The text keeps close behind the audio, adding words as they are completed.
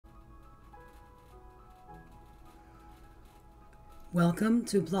Welcome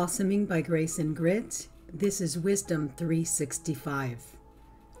to Blossoming by Grace and Grit. This is Wisdom 365.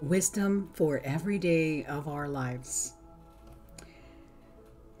 Wisdom for every day of our lives.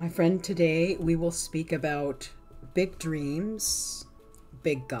 My friend, today we will speak about big dreams,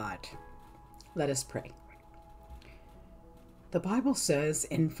 big God. Let us pray. The Bible says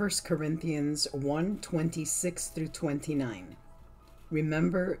in 1 Corinthians 1:26 through 29,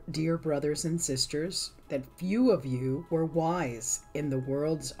 "Remember, dear brothers and sisters, that few of you were wise in the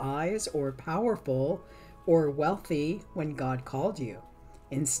world's eyes or powerful or wealthy when God called you.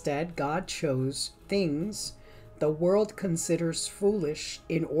 Instead, God chose things the world considers foolish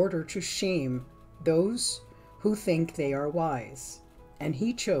in order to shame those who think they are wise. And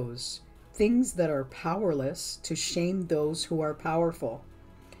He chose things that are powerless to shame those who are powerful.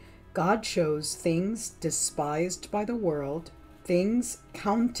 God chose things despised by the world, things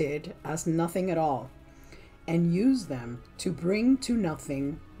counted as nothing at all, and used them to bring to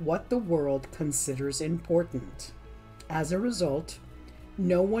nothing what the world considers important. As a result,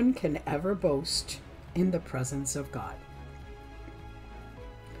 no one can ever boast in the presence of God."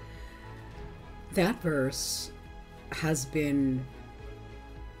 That verse has been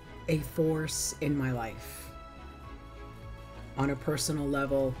a force in my life. On a personal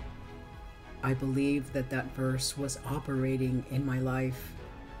level, I believe that verse was operating in my life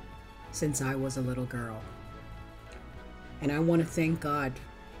since I was a little girl. And I want to thank God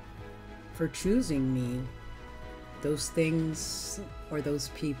for choosing me. Those things or those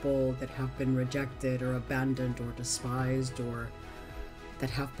people that have been rejected or abandoned or despised or that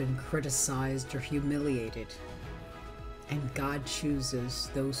have been criticized or humiliated. And God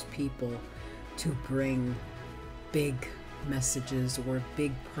chooses those people to bring big messages or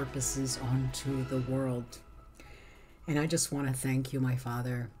big purposes onto the world. And I just want to thank you, my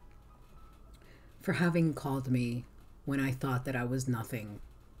Father, for having called me when I thought that I was nothing,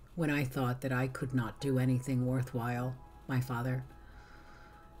 when I thought that I could not do anything worthwhile, my Father.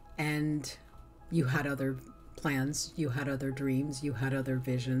 And you had other plans, you had other dreams, you had other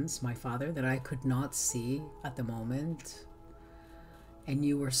visions, my Father, that I could not see at the moment. And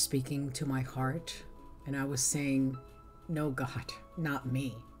you were speaking to my heart, and I was saying, "No, God, not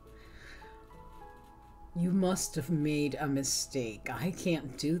me. You must have made a mistake. I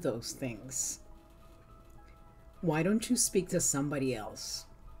can't do those things. Why don't you speak to somebody else?"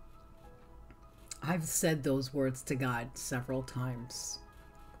 I've said those words to God several times.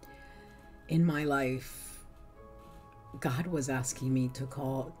 In my life, God was asking me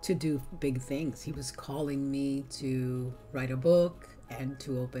to do big things. He was calling me to write a book and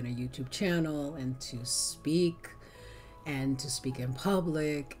to open a YouTube channel and to speak in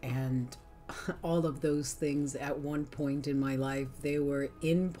public, and all of those things at one point in my life, they were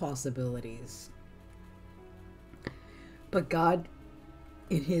impossibilities. But God,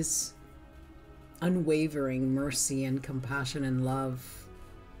 in His unwavering mercy and compassion and love,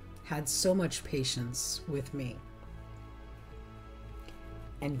 had so much patience with me.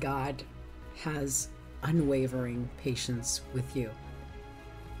 And God has unwavering patience with you.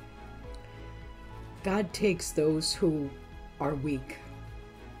 God takes those who are weak,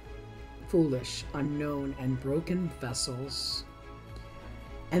 foolish, unknown, and broken vessels,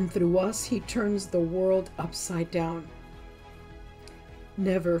 and through us He turns the world upside down.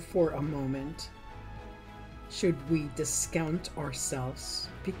 Never for a moment should we discount ourselves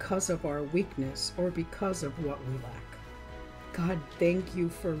because of our weakness or because of what we lack. God, thank you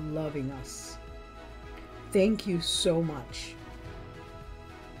for loving us. Thank you so much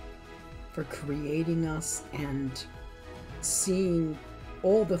for creating us and seeing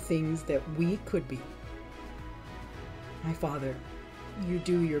all the things that we could be. My Father, you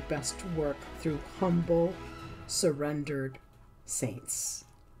do your best work through humble, surrendered saints.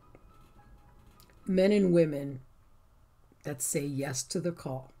 Men and women that say yes to the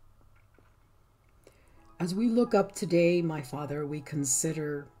call. As we look up today, my Father, we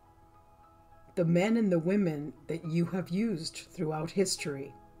consider the men and the women that you have used throughout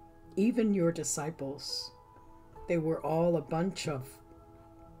history, even your disciples. They were all a bunch of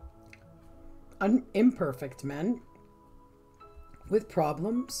imperfect men with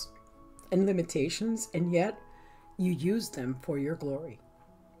problems and limitations, and yet you used them for your glory.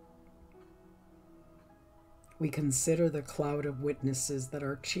 We consider the cloud of witnesses that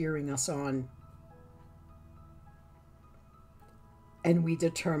are cheering us on, and we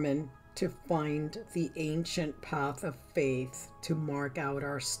determine to find the ancient path of faith to mark out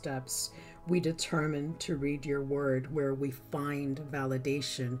our steps. We determine to read your word where we find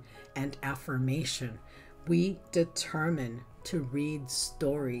validation and affirmation. We determine to read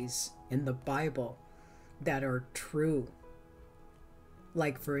stories in the Bible that are true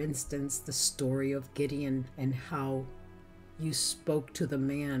Like, for instance, the story of Gideon and how you spoke to the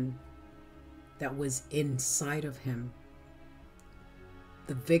man that was inside of him,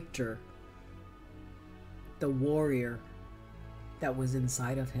 the victor, the warrior that was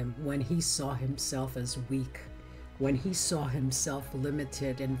inside of him, when he saw himself as weak, when he saw himself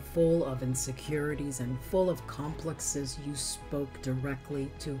limited and full of insecurities and full of complexes. You spoke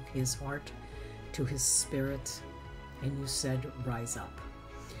directly to his heart, to his spirit, and you said, rise up.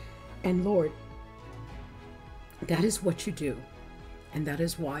 And Lord, that is what you do. And that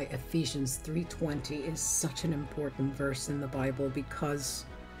is why Ephesians 3:20 is such an important verse in the Bible, because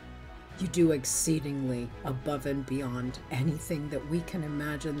you do exceedingly above and beyond anything that we can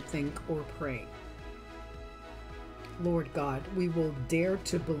imagine, think, or pray. Lord God, we will dare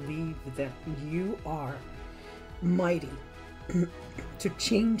to believe that you are mighty to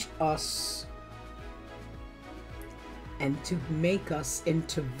change us and to make us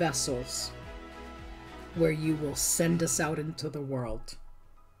into vessels where you will send us out into the world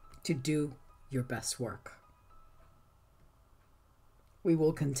to do your best work. We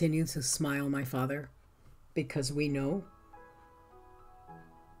will continue to smile, my Father, because we know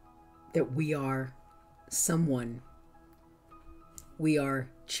that we are someone. We are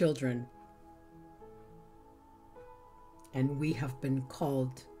children, and we have been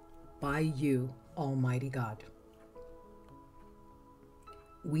called by you, Almighty God.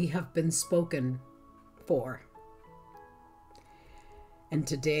 We have been spoken for. And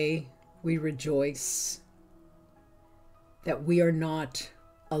today we rejoice that we are not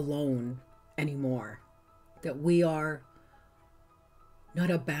alone anymore, that we are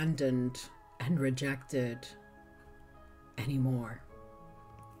not abandoned and rejected anymore.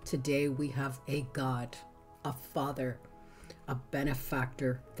 Today we have a God, a Father, a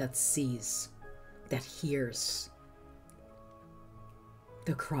benefactor that sees, that hears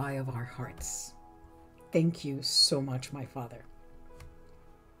the cry of our hearts. Thank you so much, my Father.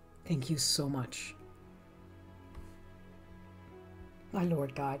 Thank you so much, my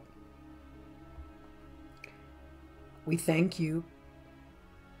Lord God. We thank you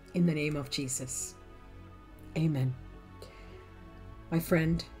in the name of Jesus. Amen. My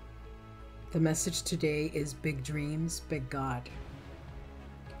friend, the message today is big dreams, big God.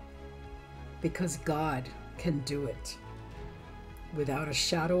 Because God can do it without a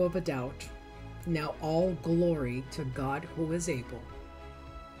shadow of a doubt. Now all glory to God who is able.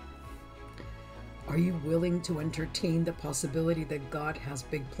 Are you willing to entertain the possibility that God has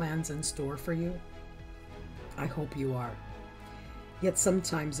big plans in store for you? I hope you are. Yet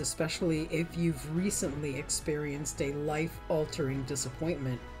sometimes, especially if you've recently experienced a life-altering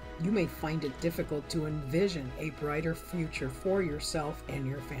disappointment, you may find it difficult to envision a brighter future for yourself and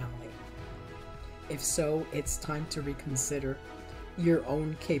your family. If so, it's time to reconsider your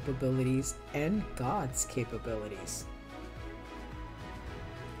own capabilities and God's capabilities.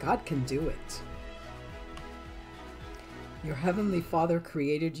 God can do it. Your Heavenly Father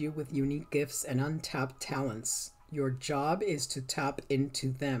created you with unique gifts and untapped talents. Your job is to tap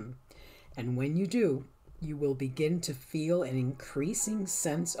into them. And when you do, you will begin to feel an increasing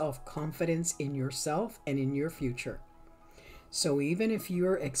sense of confidence in yourself and in your future. So even if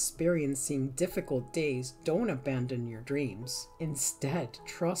you're experiencing difficult days, don't abandon your dreams. Instead,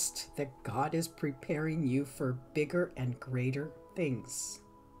 trust that God is preparing you for bigger and greater things.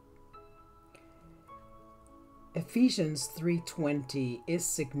 Ephesians 3:20 is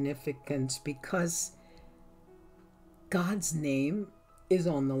significant because God's name is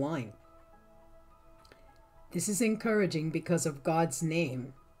on the line. This is encouraging because of God's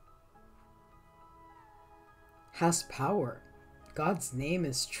name has power. God's name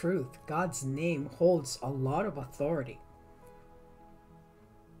is truth. God's name holds a lot of authority.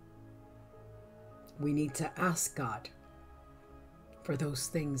 We need to ask God for those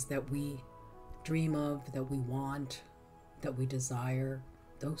things that we dream of, that we want, that we desire,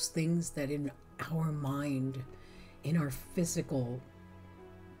 those things that in our mind, in our physical,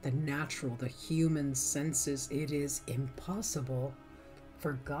 the natural, the human senses, it is impossible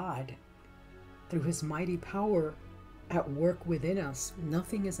for God, through his mighty power at work within us.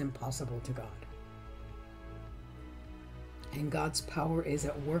 Nothing is impossible to God. And God's power is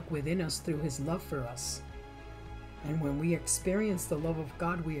at work within us through his love for us. And when we experience the love of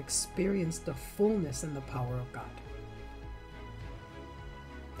God, we experience the fullness and the power of God.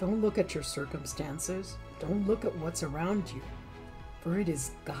 Don't look at your circumstances. Don't look at what's around you. For it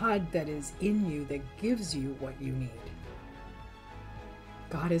is God that is in you that gives you what you need.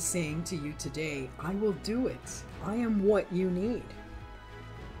 God is saying to you today, I will do it. I am what you need.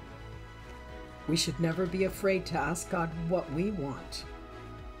 We should never be afraid to ask God what we want.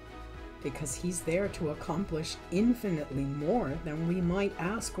 because He's there to accomplish infinitely more than we might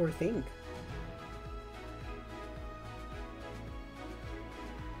ask or think.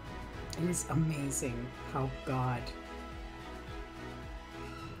 It is amazing how God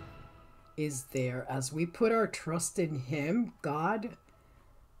is there. As we put our trust in Him, God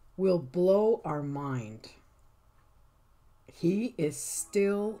will blow our mind. He is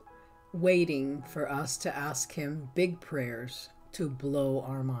still waiting for us to ask Him big prayers to blow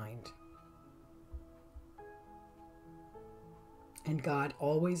our mind. And God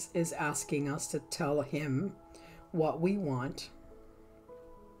always is asking us to tell Him what we want,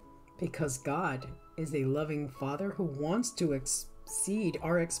 because God is a loving Father who wants to exceed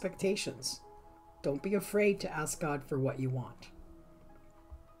our expectations. Don't be afraid to ask God for what you want.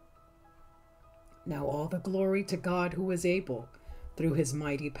 Now all the glory to God, who is able, through His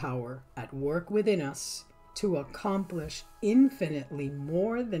mighty power at work within us, to accomplish infinitely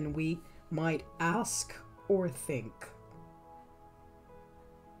more than we might ask or think.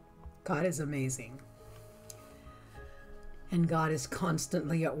 God is amazing. And God is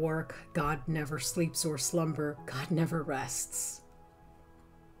constantly at work. God never sleeps or slumber. God never rests.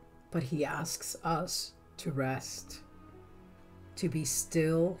 But He asks us to rest, to be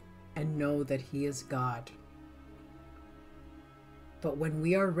still and know that He is God. But when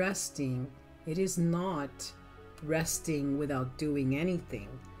we are resting, it is not resting without doing anything.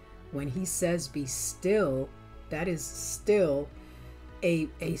 When He says be still, that is still a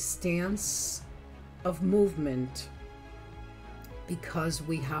stance of movement, because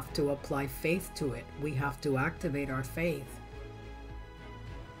we have to apply faith to it. We have to activate our faith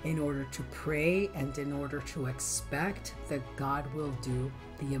in order to pray and in order to expect that God will do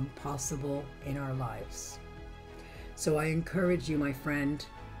the impossible in our lives. So I encourage you, my friend,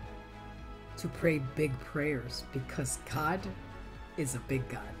 to pray big prayers, because God is a big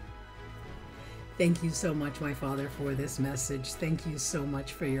God. Thank you so much, my Father, for this message. Thank you so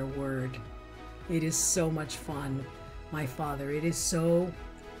much for your word. It is so much fun, my Father. It is so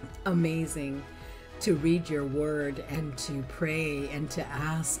amazing to read your word and to pray and to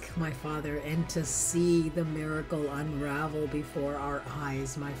ask, my Father, and to see the miracle unravel before our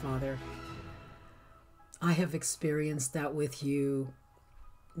eyes, my Father. I have experienced that with you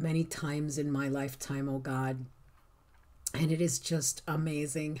many times in my lifetime, oh God. And it is just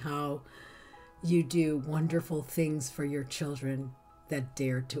amazing how you do wonderful things for your children that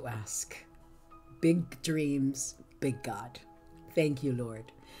dare to ask. Big dreams, big God. Thank you,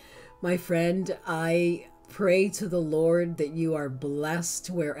 Lord. My friend, I pray to the Lord that you are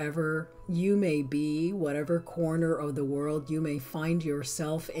blessed wherever you may be, whatever corner of the world you may find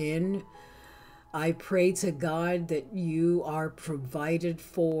yourself in. I pray to God that you are provided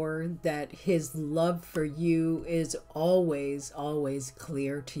for, that His love for you is always, always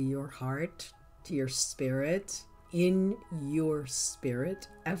clear to your heart, to your spirit, in your spirit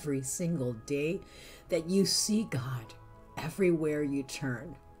every single day, that you see God everywhere you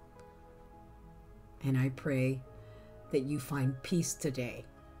turn. And I pray that you find peace today.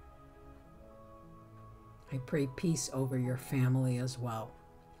 I pray peace over your family as well.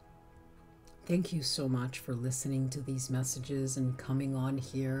 Thank you so much for listening to these messages and coming on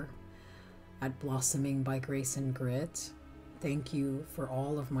here at Blossoming by Grace and Grit. Thank you for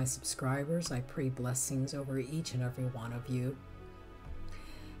all of my subscribers. I pray blessings over each and every one of you.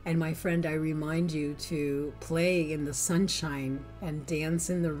 And my friend, I remind you to play in the sunshine and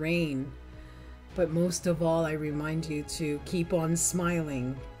dance in the rain. But most of all, I remind you to keep on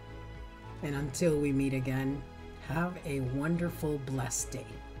smiling. And until we meet again, have a wonderful, blessed day.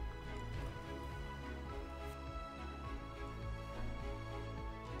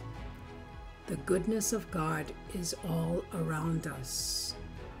 The goodness of God is all around us.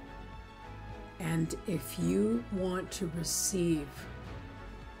 And if you want to receive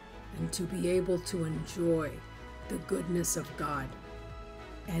and to be able to enjoy the goodness of God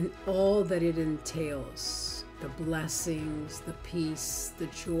and all that it entails, the blessings, the peace, the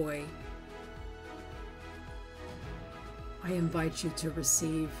joy, I invite you to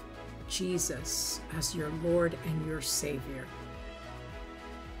receive Jesus as your Lord and your Savior.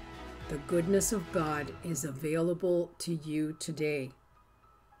 The goodness of God is available to you today.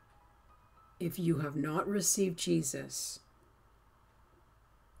 If you have not received Jesus,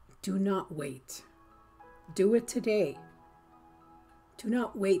 do not wait. Do it today. Do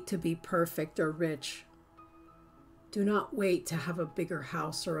not wait to be perfect or rich. Do not wait to have a bigger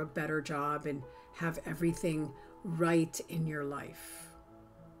house or a better job and have everything right in your life.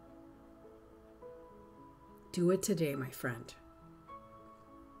 Do it today, my friend.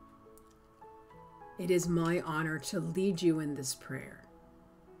 It is my honor to lead you in this prayer.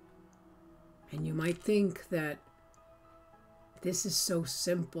 And you might think that this is so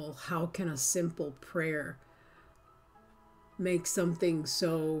simple. How can a simple prayer make something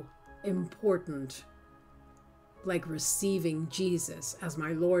so important like receiving Jesus as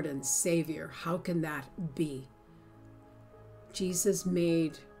my Lord and Savior? How can that be? Jesus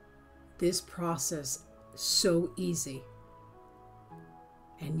made this process so easy,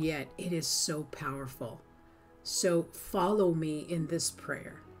 and yet it is so powerful. So follow me in this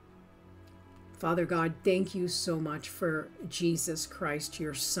prayer. Father God, thank you so much for Jesus Christ,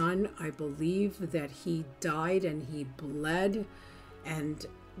 your Son. I believe that he died and he bled and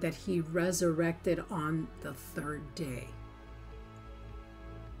that he resurrected on the third day.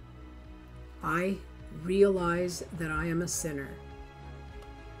 I realize that I am a sinner,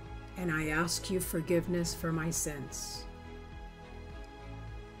 and I ask you forgiveness for my sins.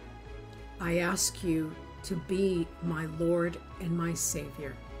 I ask you to be my Lord and my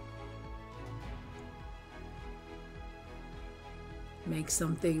Savior. Make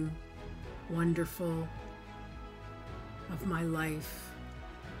something wonderful of my life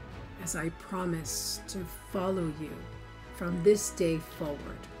as I promise to follow you from this day forward.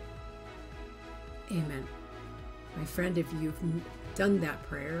 Amen. My friend, if you've done that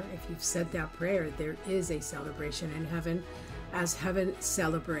prayer, if you've said that prayer, there is a celebration in heaven as heaven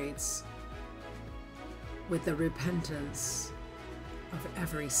celebrates with the repentance of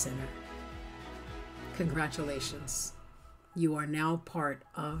every sinner. Congratulations. You are now part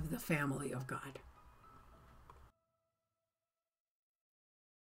of the family of God.